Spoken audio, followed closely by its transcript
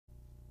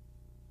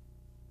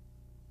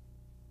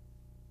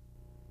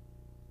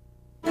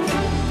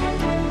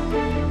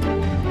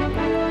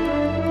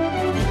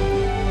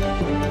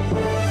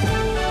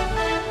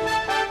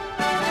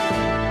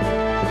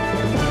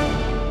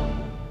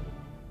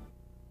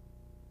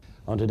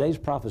On today's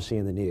Prophecy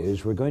in the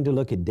News, we're going to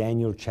look at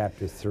Daniel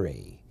chapter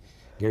 3.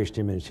 Gary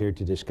Stearman is here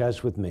to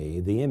discuss with me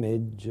the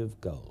image of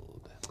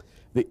gold.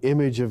 The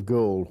image of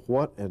gold.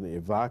 What an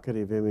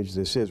evocative image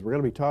this is. We're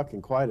going to be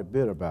talking quite a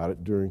bit about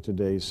it during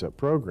today's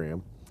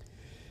program.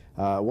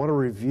 I want to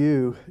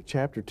review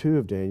chapter 2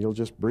 of Daniel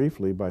just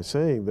briefly by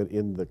saying that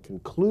in the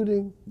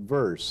concluding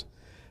verse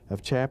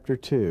of chapter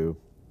 2,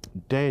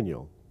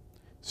 Daniel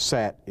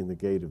sat in the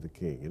gate of the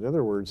king. In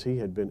other words, he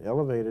had been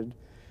elevated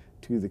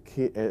to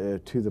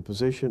the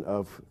position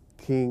of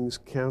king's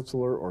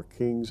counselor or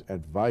king's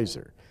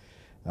advisor,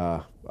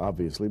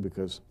 obviously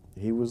because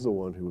he was the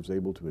one who was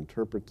able to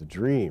interpret the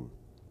dream.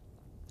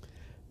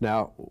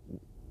 Now,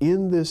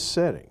 in this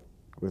setting,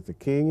 with the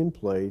king in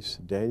place,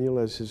 Daniel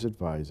as his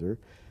advisor,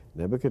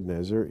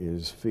 Nebuchadnezzar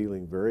is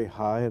feeling very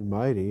high and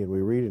mighty, and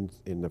we read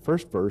in the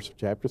first verse of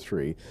chapter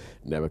 3,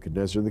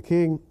 Nebuchadnezzar the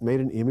king made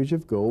an image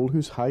of gold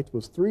whose height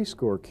was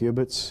 60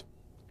 cubits,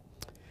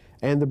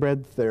 and the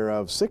breadth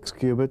thereof 6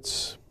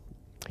 cubits.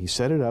 He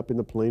set it up in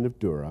the plain of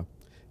Dura,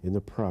 in the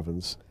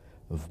province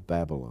of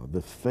Babylon.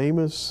 The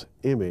famous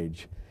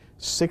image,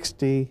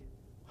 60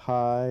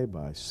 high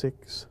by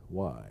 6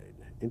 wide.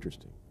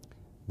 Interesting.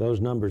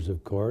 Those numbers,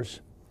 of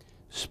course,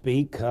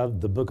 speak of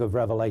the book of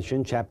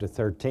Revelation, chapter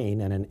 13,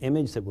 and an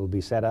image that will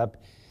be set up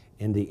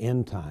in the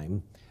end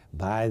time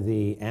by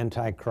the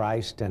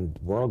Antichrist and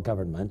world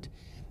government,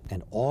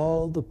 and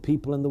all the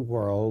people in the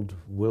world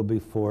will be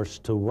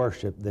forced to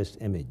worship this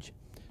image,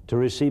 to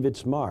receive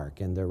its mark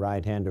in their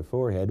right hand or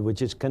forehead,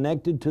 which is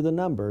connected to the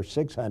number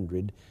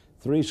 600,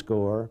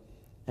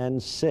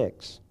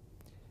 6.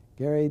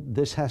 Gary,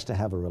 this has to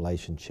have a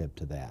relationship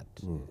to that.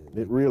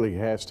 It really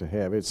has to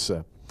have. It's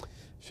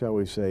shall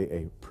we say,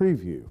 a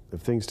preview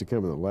of things to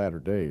come in the latter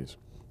days.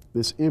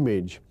 This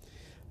image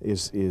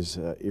is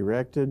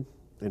erected,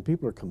 and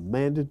people are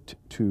commanded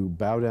to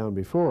bow down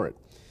before it.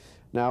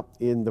 Now,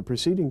 in the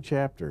preceding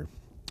chapter,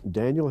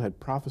 Daniel had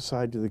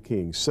prophesied to the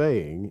king,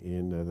 saying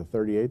in the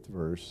 38th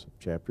verse of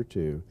chapter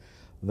 2,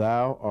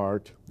 "Thou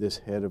art this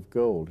head of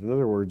gold." In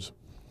other words,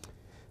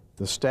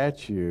 the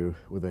statue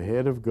with a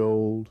head of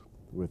gold,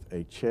 with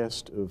a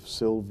chest of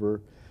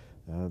silver,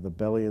 the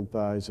belly and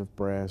thighs of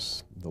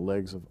brass, the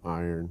legs of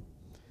iron,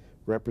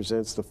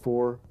 represents the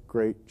 4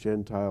 great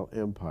Gentile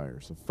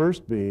empires. The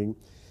first being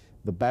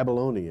the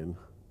Babylonian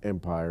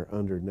Empire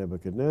under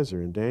Nebuchadnezzar.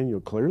 And Daniel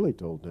clearly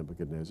told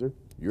Nebuchadnezzar,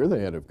 "You're the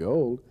head of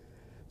gold."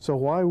 So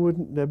why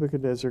wouldn't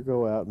Nebuchadnezzar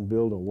go out and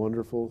build a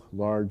wonderful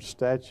large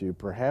statue,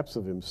 perhaps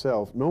of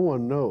himself? No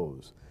one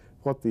knows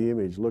what the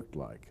image looked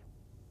like.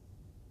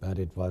 But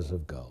it was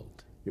of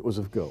gold. It was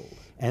of gold.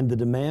 And the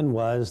demand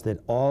was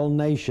that all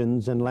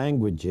nations and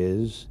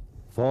languages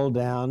fall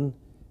down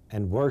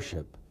and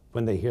worship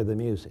when they hear the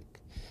music.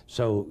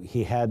 So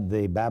he had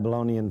the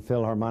Babylonian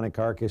Philharmonic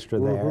Orchestra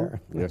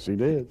there. Yes, he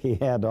did. He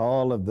had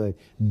all of the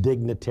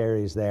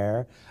dignitaries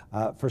there.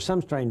 For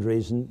some strange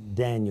reason,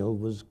 Daniel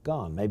was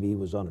gone. Maybe he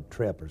was on a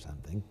trip or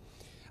something.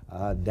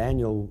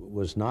 Daniel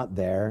was not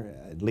there,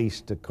 at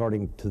least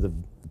according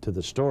to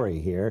the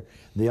story here.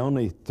 The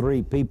only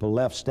 3 people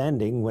left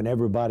standing when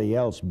everybody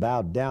else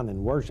bowed down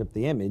and worshiped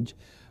the image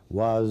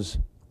was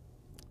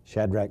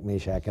Shadrach,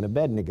 Meshach, and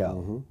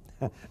Abednego.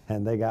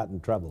 And they got in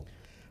trouble.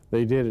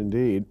 They did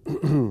indeed,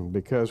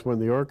 because when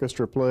the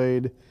orchestra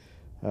played,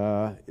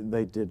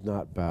 they did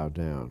not bow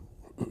down.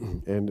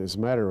 And as a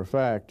matter of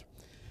fact,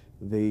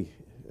 the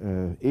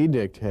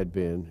edict had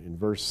been, in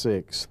verse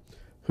 6,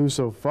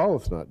 "Whoso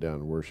falleth not down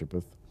and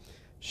worshipeth,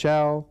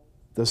 shall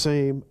the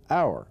same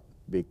hour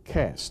be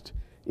cast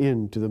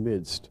into the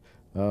midst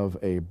of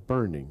a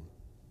burning,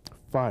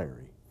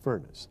 fiery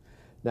furnace."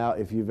 Now,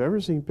 if you've ever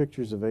seen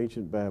pictures of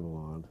ancient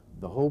Babylon,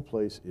 the whole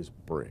place is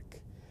brick.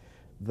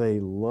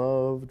 They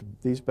loved,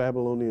 these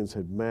Babylonians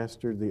had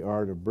mastered the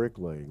art of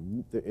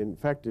bricklaying. In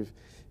fact,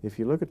 if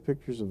you look at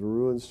pictures of the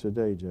ruins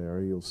today,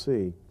 J.R., you'll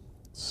see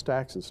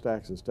stacks and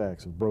stacks and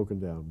stacks of broken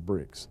down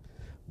bricks.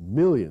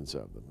 Millions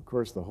of them. Of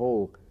course, the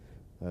whole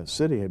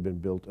city had been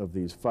built of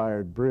these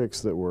fired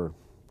bricks that were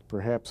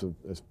perhaps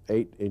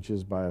 8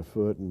 inches by a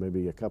foot and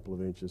maybe a couple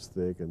of inches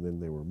thick, and then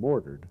they were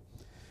mortared.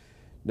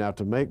 Now,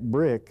 to make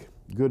brick,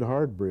 good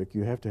hard brick,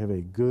 you have to have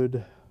a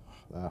good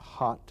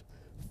hot,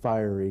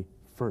 fiery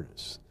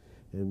furnace.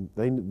 And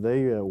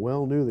they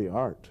well knew the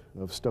art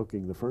of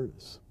stoking the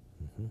furnace.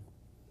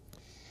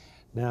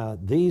 Now,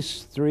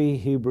 these 3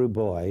 Hebrew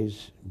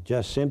boys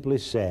just simply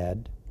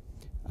said,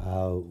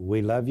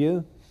 "We love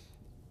you,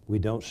 we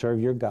don't serve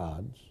your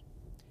gods,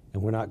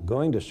 and we're not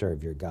going to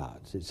serve your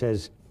gods." It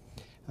says,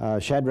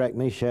 Shadrach,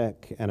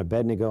 Meshach, and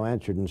Abednego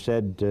answered and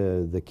said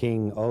to the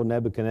king, "O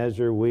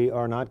Nebuchadnezzar, we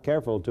are not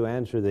careful to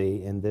answer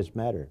thee in this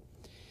matter.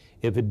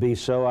 If it be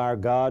so, our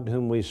God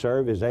whom we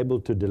serve is able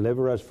to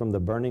deliver us from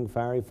the burning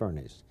fiery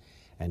furnace,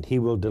 and he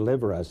will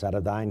deliver us out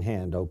of thine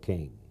hand, O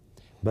king.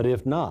 But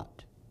if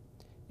not,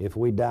 if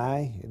we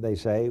die," they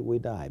say, "we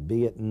die.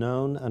 Be it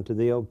known unto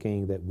thee, O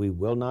king, that we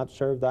will not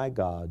serve thy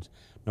gods,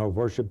 nor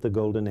worship the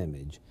golden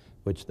image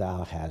which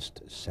thou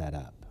hast set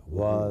up."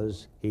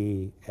 Was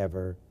he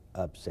ever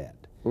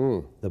upset?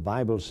 The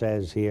Bible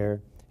says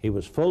here, He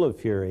was full of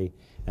fury,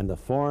 and the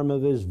form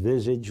of his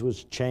visage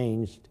was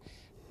changed.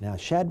 Now,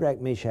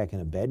 Shadrach, Meshach,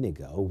 and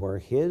Abednego were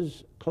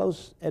his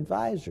close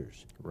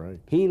advisors. Right.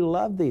 He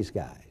loved these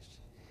guys.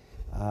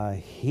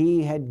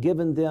 He had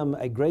given them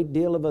a great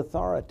deal of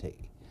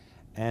authority.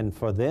 And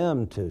for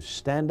them to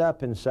stand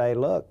up and say,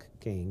 look,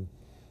 King,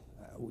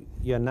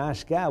 you're a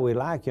nice guy, we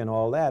like you and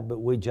all that, but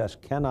we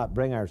just cannot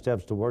bring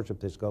ourselves to worship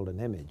this golden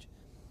image.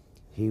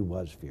 He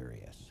was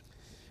furious.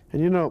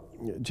 And you know,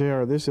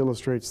 J.R., this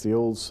illustrates the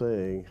old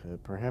saying,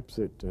 perhaps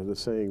the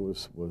saying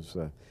was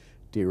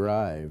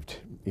derived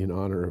in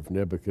honor of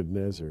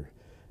Nebuchadnezzar.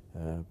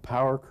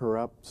 Power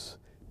corrupts,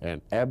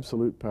 and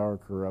absolute power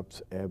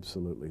corrupts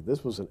absolutely.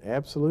 This was an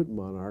absolute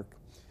monarch.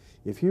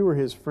 If you were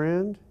his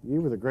friend,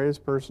 you were the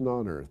greatest person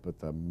on earth. But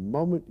the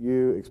moment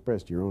you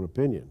expressed your own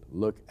opinion,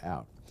 look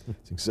out.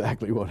 It's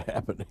exactly what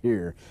happened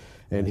here.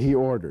 And he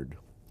ordered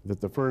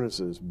that the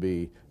furnaces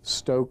be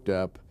stoked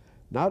up,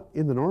 not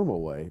in the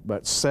normal way,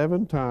 but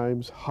 7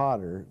 times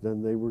hotter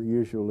than they were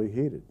usually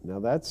heated. Now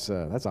that's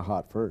a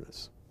hot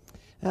furnace.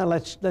 Now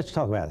let's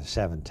talk about it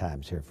 7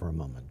 times here for a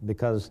moment,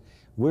 because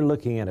we're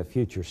looking at a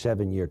future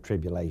 7-year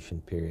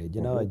tribulation period.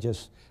 You know,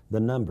 just the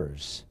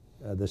numbers,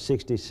 the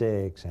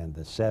 66 and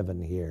the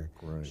 7 here,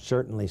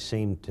 certainly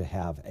seem to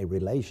have a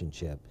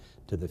relationship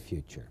to the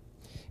future.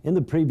 In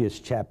the previous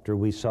chapter,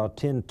 we saw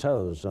 10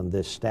 toes on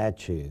this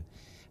statue,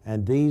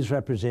 and these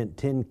represent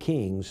 10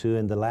 kings who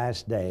in the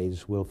last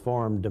days will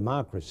form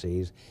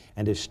democracies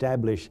and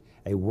establish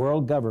a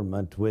world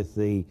government with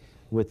the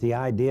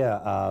idea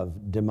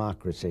of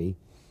democracy.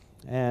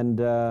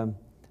 And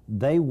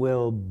they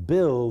will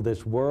build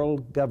this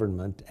world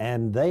government,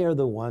 and they are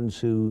the ones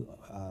who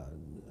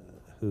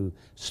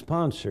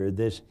sponsor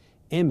this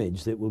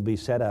image that will be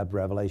set up,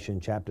 Revelation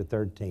chapter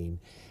 13,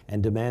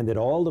 and demand that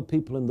all the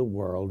people in the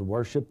world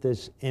worship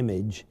this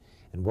image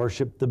and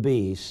worship the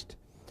beast,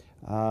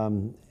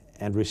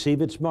 and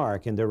receive its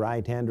mark in their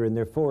right hand or in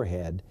their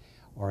forehead,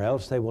 or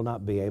else they will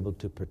not be able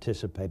to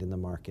participate in the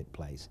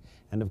marketplace.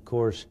 And of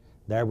course,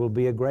 there will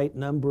be a great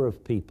number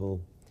of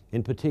people,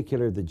 in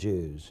particular the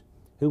Jews,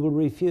 who will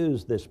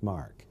refuse this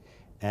mark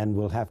and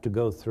will have to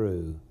go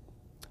through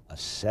a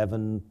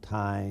 7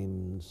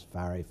 times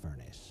fiery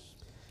furnace.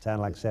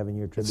 Sound like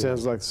 7-year tribulation? It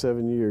sounds like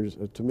 7 years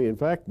to me. In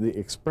fact, the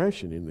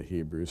expression in the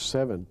Hebrew,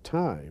 7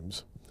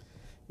 times,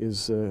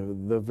 is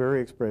the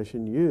very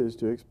expression used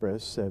to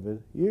express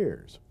 7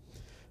 years,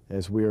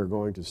 as we are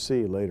going to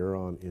see later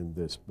on in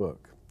this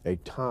book. A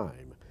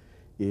time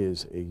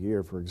is a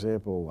year. For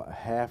example, a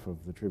half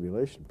of the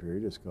tribulation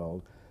period is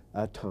called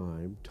a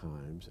time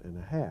times and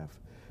a half.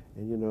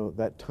 And you know,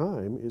 that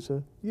time is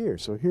a year.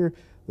 So here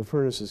the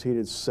furnace is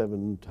heated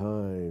 7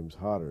 times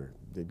hotter.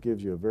 It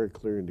gives you a very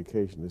clear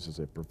indication this is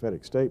a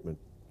prophetic statement.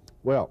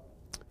 Well,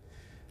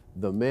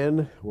 the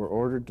men were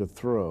ordered to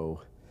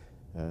throw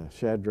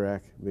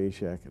Shadrach,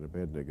 Meshach, and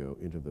Abednego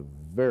into the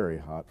very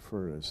hot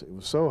furnace. It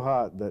was so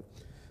hot that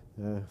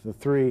the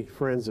 3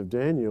 friends of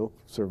Daniel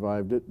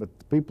survived it, but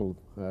the people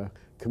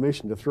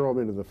commissioned to throw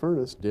them into the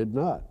furnace did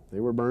not. They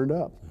were burned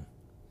up.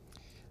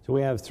 So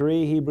we have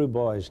 3 Hebrew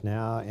boys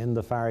now in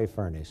the fiery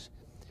furnace,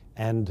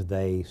 and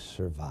they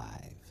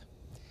survive.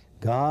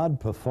 God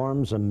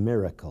performs a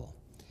miracle.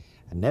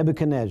 And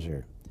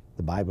Nebuchadnezzar,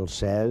 the Bible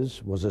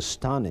says, was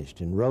astonished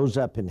and rose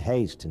up in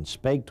haste and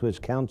spake to his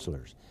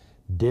counselors,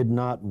 "Did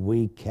not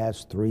we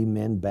cast 3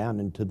 men bound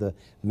into the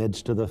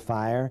midst of the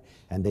fire?"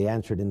 And they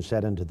answered and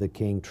said unto the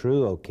king,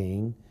 "True, O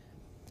king."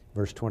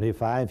 Verse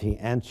 25, he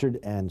answered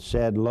and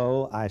said,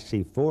 "Lo, I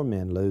see 4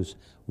 men loose,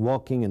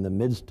 walking in the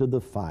midst of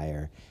the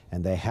fire,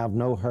 and they have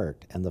no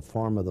hurt, and the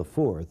form of the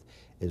 4th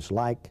is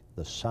like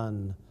the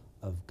Son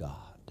of God."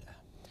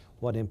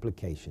 What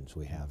implications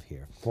we have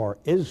here. For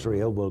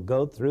Israel will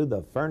go through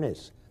the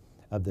furnace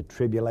of the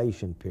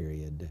tribulation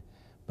period,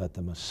 but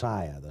the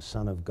Messiah, the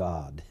Son of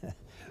God,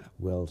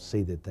 will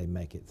see that they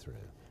make it through.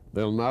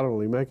 They'll not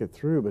only make it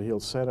through, but he'll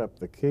set up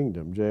the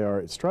kingdom. J.R.,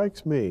 it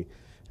strikes me,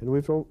 and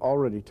we've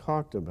already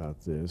talked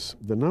about this,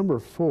 the number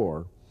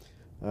 4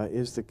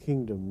 is the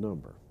kingdom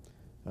number.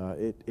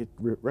 It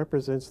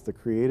represents the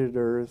created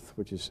earth,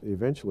 which is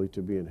eventually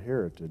to be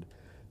inherited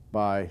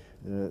by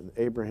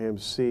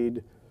Abraham's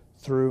seed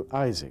through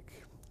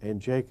Isaac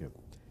and Jacob.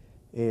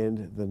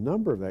 And the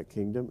number of that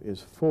kingdom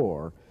is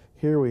 4.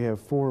 Here we have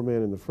 4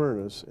 men in the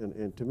furnace,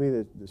 and to me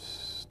that this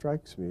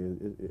strikes me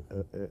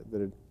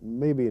that it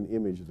may be an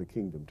image of the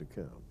kingdom to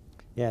come.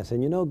 Yes,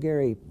 and you know,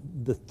 Gary,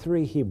 the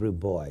 3 Hebrew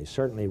boys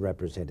certainly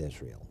represent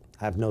Israel.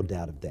 I have no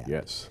doubt of that.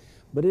 Yes.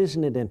 But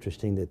isn't it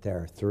interesting that there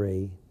are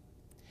 3,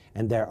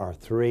 and there are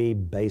 3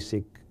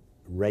 basic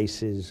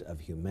races of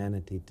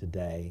humanity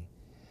today,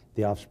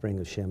 the offspring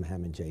of Shem,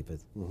 Ham, and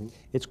Japheth?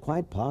 It's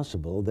quite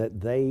possible that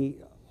they,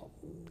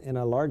 in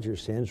a larger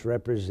sense,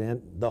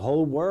 represent the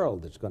whole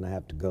world that's going to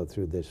have to go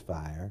through this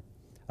fire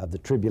of the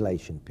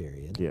tribulation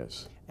period.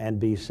 Yes. And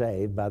be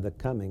saved by the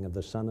coming of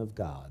the Son of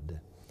God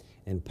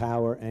in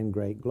power and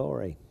great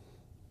glory.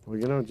 Well,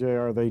 you know,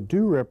 J.R., they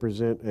do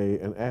represent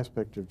an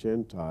aspect of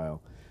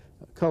Gentile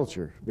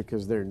culture,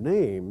 because their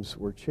names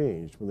were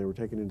changed when they were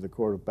taken into the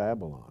court of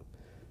Babylon.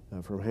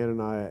 from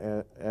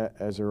Hananiah,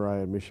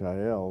 Azariah, and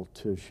Mishael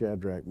to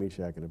Shadrach,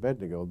 Meshach, and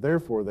Abednego.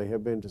 Therefore, they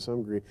have been to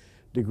some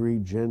degree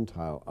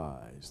Gentile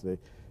eyes.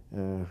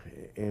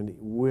 And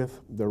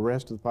with the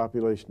rest of the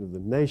population of the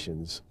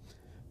nations,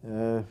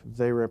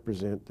 they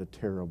represent the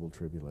terrible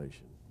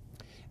tribulation.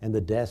 And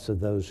the deaths of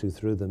those who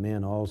threw them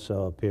in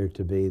also appear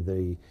to be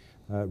the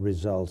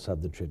results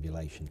of the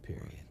tribulation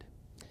period.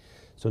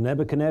 So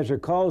Nebuchadnezzar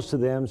calls to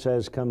them,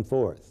 says, "Come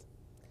forth."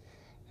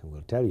 And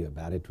we'll tell you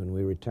about it when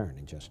we return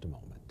in just a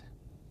moment.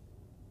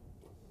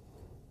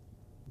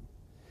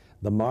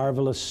 The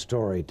marvelous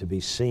story to be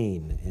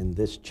seen in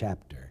this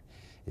chapter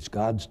is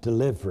God's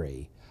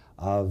delivery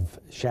of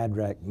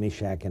Shadrach,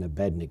 Meshach, and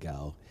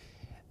Abednego,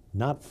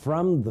 not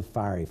from the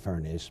fiery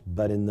furnace,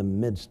 but in the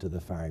midst of the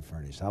fiery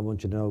furnace. I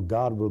want you to know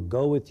God will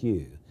go with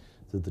you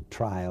through the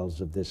trials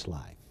of this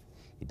life.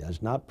 He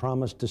does not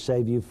promise to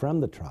save you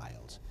from the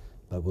trials,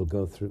 but will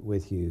go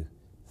with you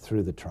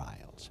through the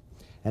trials.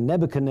 And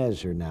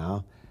Nebuchadnezzar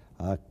now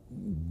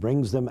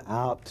brings them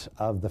out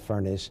of the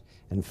furnace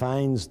and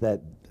finds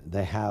that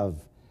they have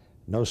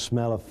no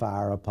smell of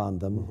fire upon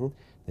them,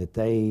 that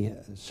they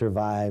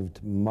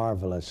survived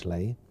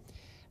marvelously.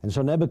 And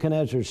so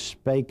Nebuchadnezzar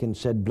spake and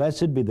said,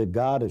 "Blessed be the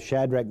God of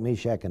Shadrach,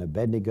 Meshach, and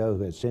Abednego,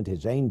 who has sent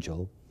his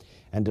angel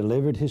and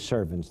delivered his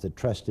servants that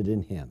trusted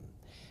in him,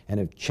 and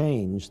have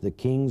changed the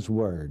king's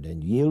word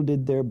and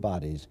yielded their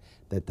bodies,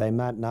 that they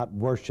might not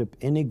worship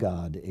any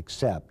god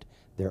except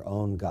their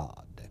own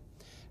God."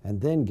 And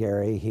then,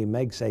 Gary, he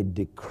makes a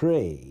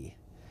decree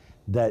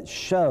that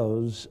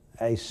shows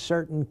a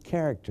certain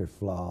character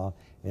flaw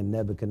in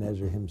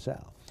Nebuchadnezzar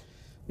himself.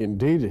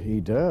 Indeed, he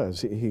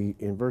does.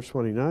 In verse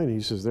 29, he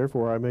says,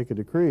 "Therefore I make a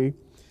decree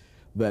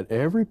that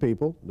every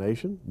people,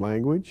 nation,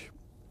 language,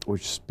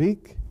 which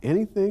speak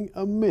anything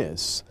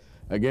amiss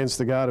against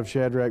the God of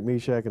Shadrach,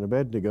 Meshach, and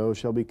Abednego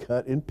shall be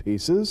cut in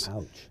pieces."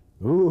 Ouch.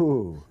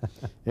 Ooh.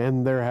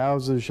 "And their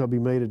houses shall be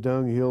made a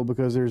dunghill,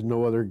 because there's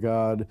no other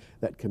God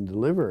that can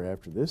deliver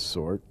after this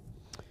sort."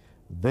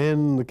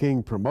 Then the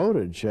king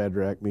promoted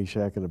Shadrach,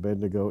 Meshach, and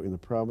Abednego in the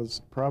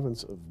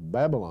province of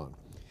Babylon.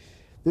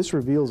 This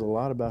reveals a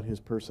lot about his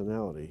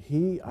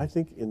personality. I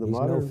think in the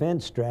modern... He's no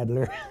fence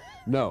straddler.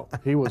 No,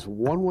 he was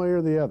one way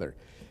or the other.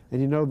 And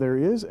you know, there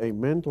is a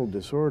mental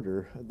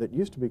disorder that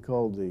used to be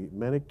called the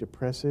manic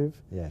depressive,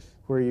 Yes.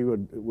 where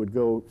you would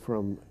go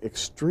from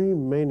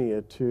extreme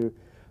mania to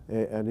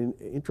an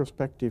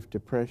introspective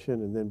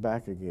depression and then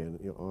back again,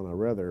 on a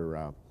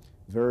rather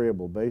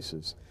variable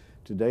basis.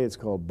 Today it's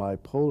called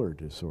bipolar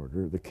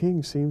disorder. The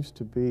king seems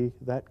to be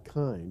that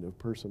kind of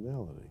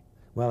personality.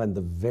 Well, in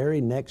the very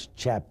next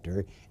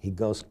chapter, he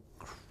goes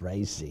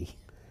crazy,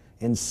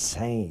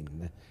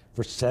 insane,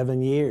 for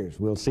 7 years.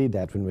 We'll see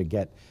that when we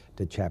get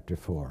to chapter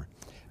 4.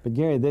 But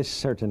Gary, this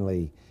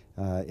certainly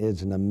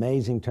is an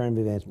amazing turn of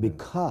events,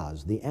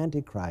 because the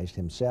Antichrist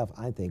himself,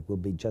 I think, will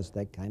be just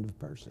that kind of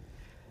person.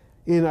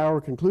 In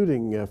our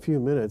concluding few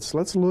minutes,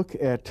 let's look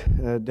at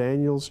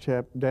Daniel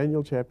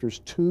chapters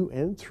 2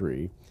 and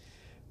 3,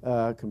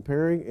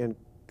 comparing and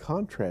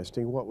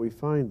contrasting what we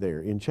find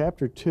there. In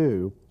chapter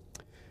 2,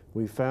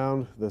 we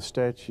found the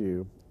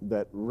statue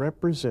that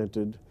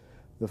represented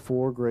the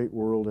 4 great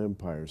world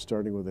empires,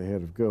 starting with the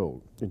head of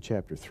gold. In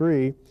chapter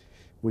 3,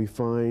 we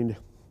find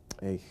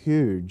a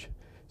huge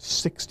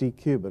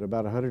 60-cubit,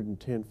 about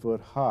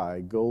 110-foot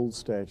high gold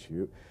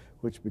statue,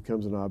 which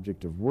becomes an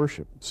object of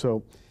worship.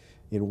 So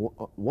in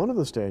one of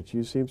the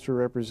statues seems to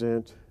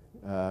represent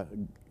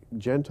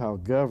Gentile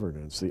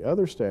governance. The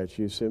other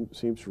statue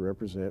seems to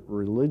represent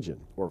religion,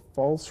 or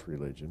false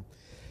religion.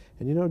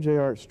 And you know,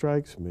 J.R., it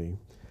strikes me,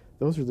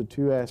 those are the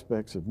 2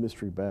 aspects of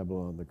Mystery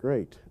Babylon the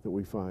Great that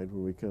we find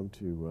when we come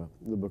to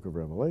the book of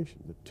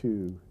Revelation, the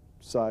 2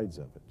 sides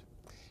of it.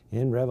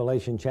 In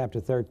Revelation chapter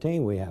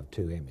 13, we have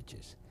 2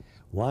 images.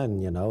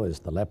 One, you know, is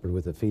the leopard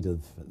with the feet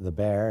of the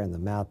bear and the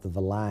mouth of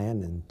the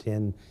lion, and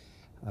 10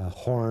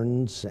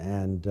 horns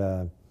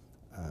and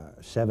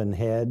 7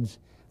 heads.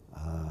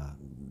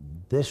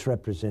 This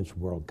represents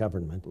world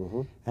government.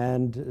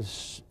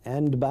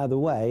 And by the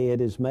way,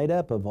 it is made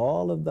up of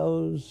all of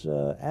those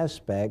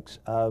aspects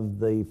of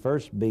the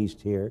first beast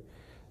here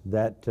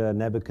that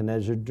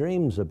Nebuchadnezzar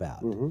dreams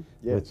about.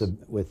 Yes.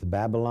 With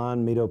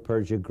Babylon,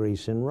 Medo-Persia,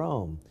 Greece, and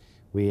Rome.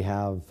 We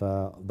have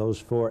those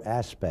 4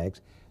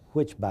 aspects,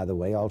 which, by the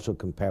way, also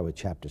compare with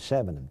chapter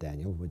 7 of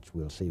Daniel, which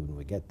we'll see when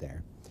we get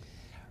there.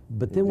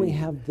 But then we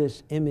have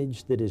this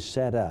image that is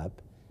set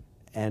up,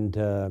 and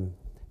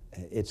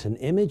it's an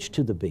image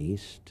to the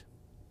beast,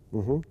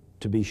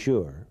 to be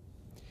sure,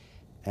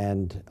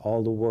 and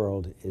all the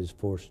world is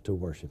forced to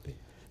worship it.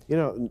 You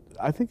know,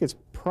 I think it's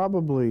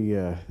probably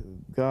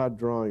God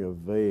drawing a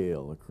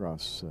veil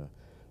across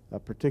a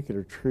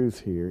particular truth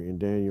here in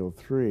Daniel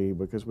 3,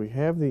 because we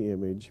have the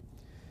image,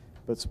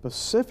 but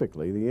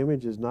specifically the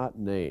image is not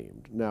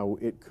named. Now,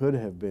 it could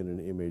have been an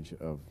image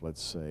of,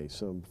 let's say,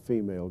 some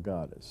female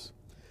goddess.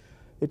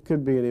 It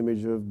could be an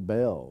image of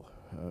Bel,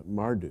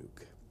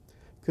 Marduk.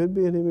 Could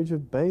be an image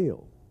of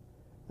Baal.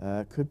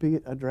 Could be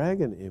a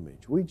dragon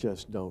image. We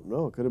just don't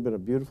know. It could have been a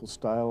beautiful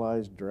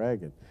stylized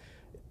dragon.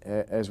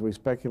 as we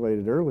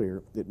speculated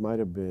earlier, it might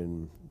have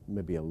been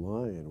maybe a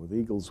lion with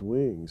eagle's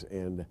wings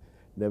and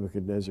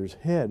Nebuchadnezzar's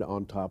head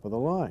on top of the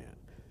lion.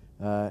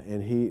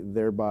 And he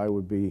thereby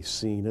would be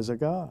seen as a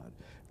god.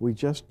 We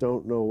just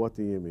don't know what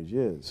the image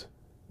is.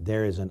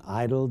 There is an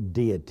idol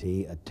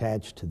deity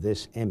attached to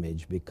this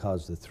image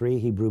because the three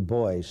Hebrew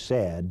boys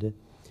said,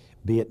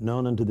 "Be it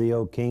known unto thee,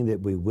 O king, that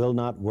we will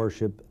not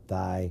worship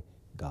thy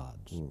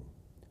gods,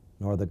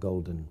 nor the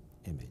golden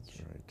image."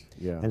 That's right.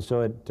 Yeah. And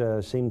so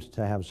it seems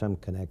to have some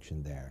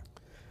connection there.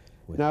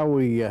 Now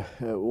we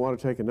want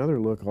to take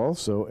another look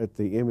also at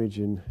the image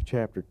in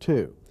chapter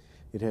 2.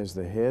 It has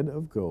the head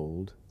of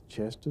gold,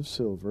 chest of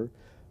silver,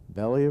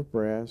 belly of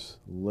brass,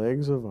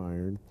 legs of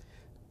iron.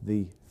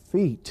 The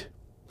feet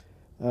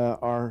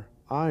are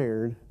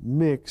iron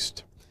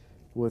mixed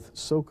with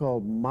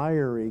so-called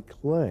miry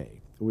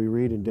clay. We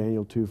read in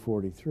Daniel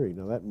 2:43.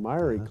 Now that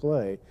miry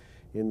clay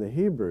in the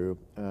Hebrew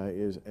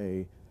is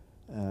a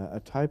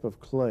type of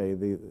clay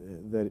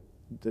that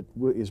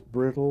is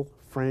brittle,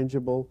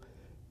 frangible.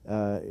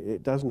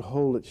 It doesn't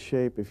hold its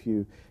shape. If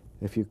you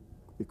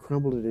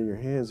crumbled it in your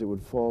hands, it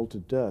would fall to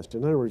dust.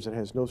 In other words, it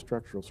has no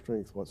structural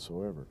strength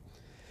whatsoever.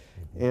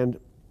 And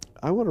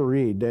I want to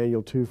read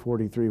Daniel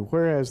 2:43.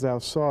 Whereas thou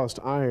sawest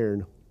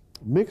iron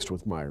mixed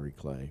with miry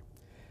clay,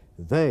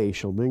 they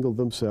shall mingle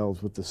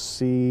themselves with the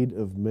seed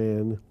of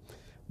men,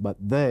 but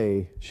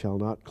they shall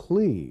not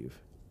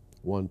cleave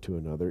one to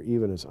another,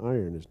 even as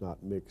iron is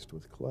not mixed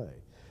with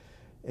clay.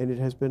 And it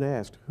has been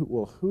asked,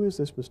 who is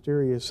this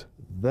mysterious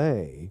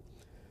they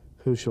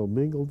who shall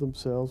mingle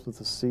themselves with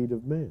the seed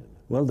of men?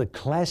 Well, the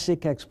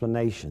classic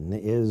explanation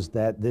is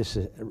that this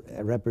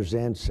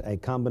represents a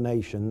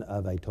combination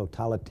of a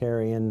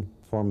totalitarian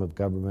form of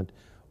government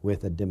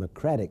with a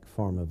democratic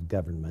form of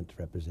government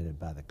represented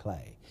by the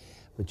clay.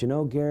 But you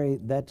know, Gary,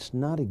 that's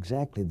not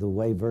exactly the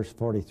way verse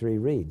 43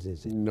 reads,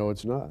 is it? No,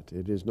 it's not.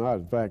 It is not.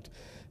 In fact,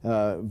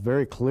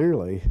 very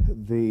clearly,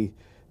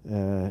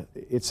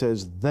 it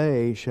says,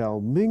 they shall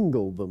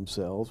mingle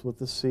themselves with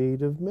the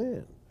seed of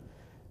men.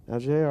 Now,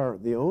 J.R.,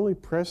 the only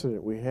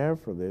precedent we have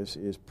for this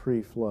is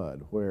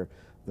pre-flood, where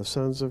the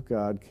sons of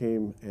God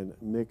came and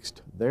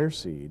mixed their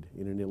seed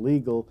in an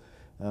illegal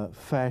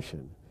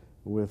fashion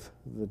with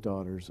the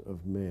daughters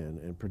of men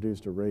and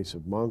produced a race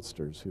of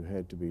monsters who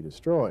had to be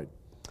destroyed.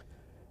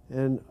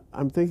 And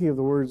I'm thinking of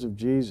the words of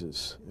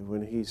Jesus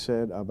when he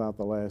said about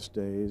the last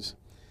days,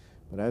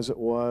 "But as it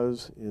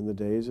was in the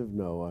days of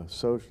Noah,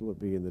 so shall it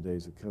be in the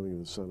days of the coming of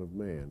the Son of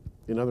Man."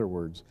 In other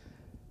words,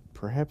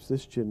 perhaps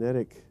this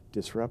genetic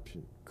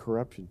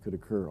corruption could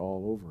occur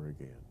all over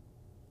again.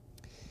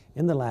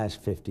 In the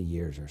last 50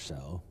 years or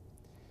so,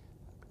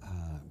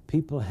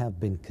 people have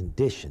been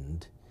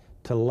conditioned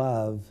to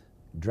love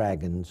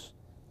dragons,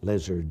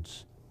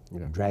 lizards,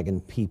 dragon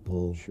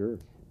people,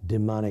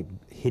 demonic,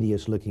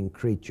 hideous-looking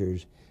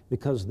creatures,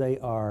 because they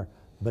are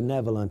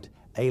benevolent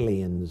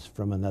aliens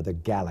from another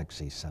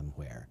galaxy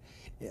somewhere.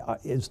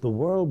 Is the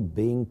world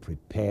being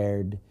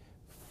prepared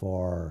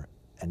for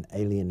an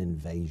alien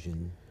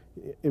invasion?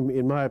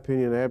 In my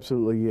opinion,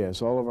 absolutely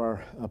yes. All of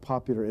our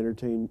popular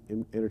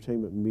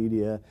entertainment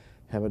media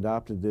have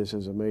adopted this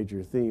as a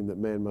major theme, that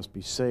man must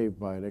be saved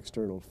by an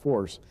external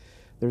force.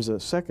 There's a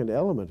second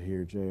element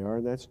here, J.R.,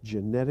 and that's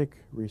genetic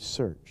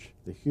research.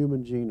 The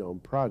Human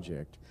Genome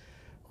Project,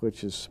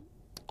 which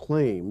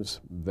claims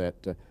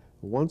that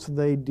once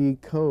they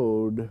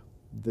decode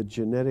the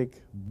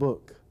genetic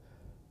book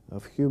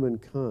of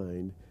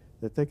humankind,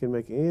 that they can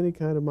make any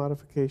kind of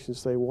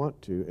modifications they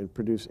want to and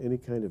produce any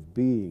kind of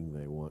being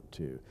they want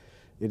to.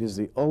 It is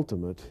the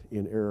ultimate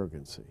in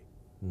arrogancy.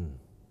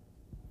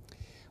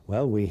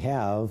 Well, we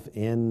have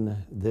in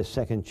this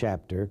second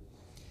chapter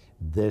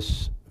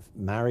this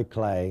miry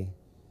clay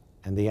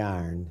and the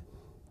iron,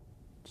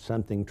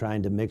 something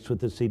trying to mix with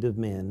the seed of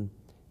men,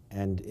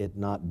 and it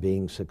not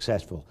being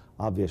successful.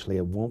 Obviously,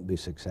 it won't be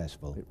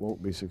successful. It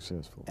won't be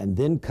successful. And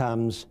then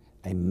comes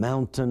a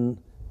mountain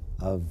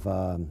of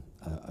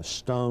a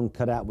stone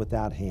cut out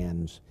without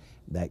hands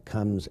that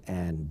comes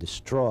and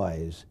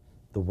destroys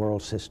the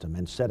world system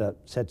and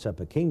sets up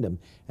a kingdom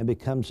and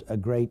becomes a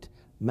great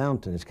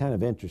mountain. It's kind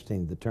of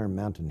interesting the term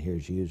mountain here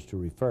is used to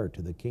refer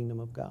to the kingdom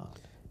of God.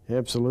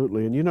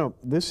 Absolutely. And you know,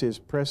 this is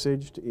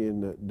presaged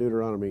in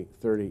Deuteronomy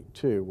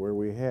 32, where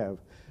we have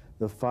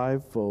the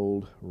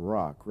fivefold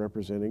rock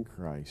representing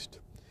Christ,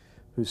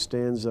 who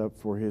stands up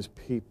for his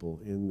people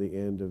in the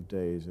end of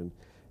days.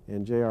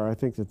 And J.R., I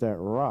think that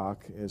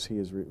rock, as he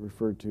is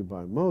referred to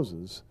by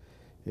Moses,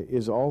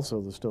 is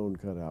also the stone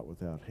cut out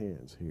without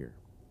hands here.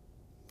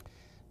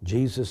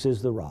 Jesus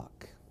is the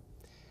rock.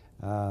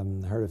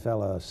 Heard a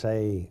fellow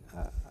say,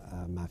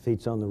 my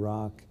feet's on the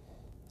rock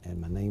and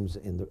my name's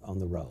on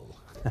the roll.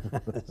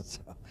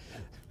 So,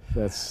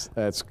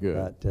 that's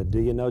good. But do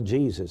you know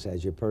Jesus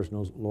as your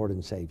personal Lord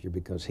and Savior?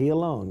 Because he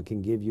alone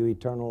can give you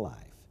eternal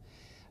life.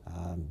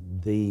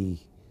 The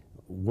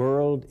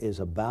world is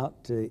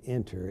about to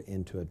enter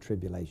into a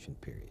tribulation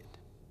period.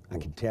 I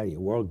can tell you,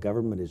 world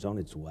government is on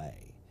its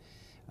way.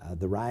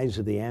 The rise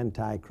of the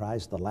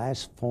Antichrist, the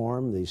last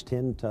form, these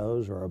 10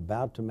 toes, are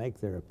about to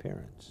make their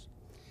appearance.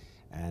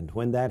 And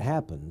when that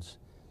happens,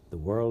 the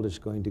world is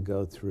going to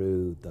go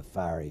through the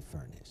fiery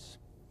furnace.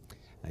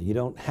 Now, you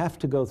don't have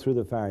to go through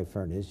the fiery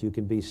furnace. You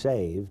can be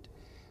saved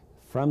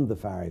from the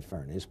fiery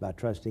furnace by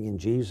trusting in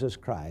Jesus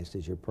Christ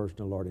as your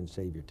personal Lord and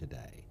Savior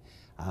today.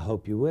 I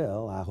hope you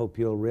will. I hope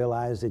you'll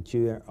realize that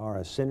you are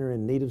a sinner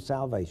in need of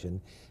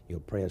salvation. You'll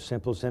pray a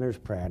simple sinner's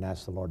prayer and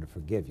ask the Lord to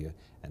forgive you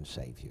and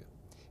save you.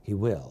 He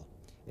will,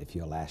 if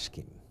you'll ask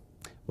Him.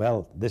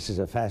 Well, this is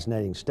a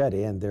fascinating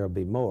study, and there will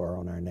be more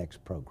on our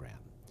next program.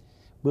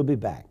 We'll be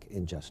back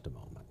in just a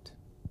moment.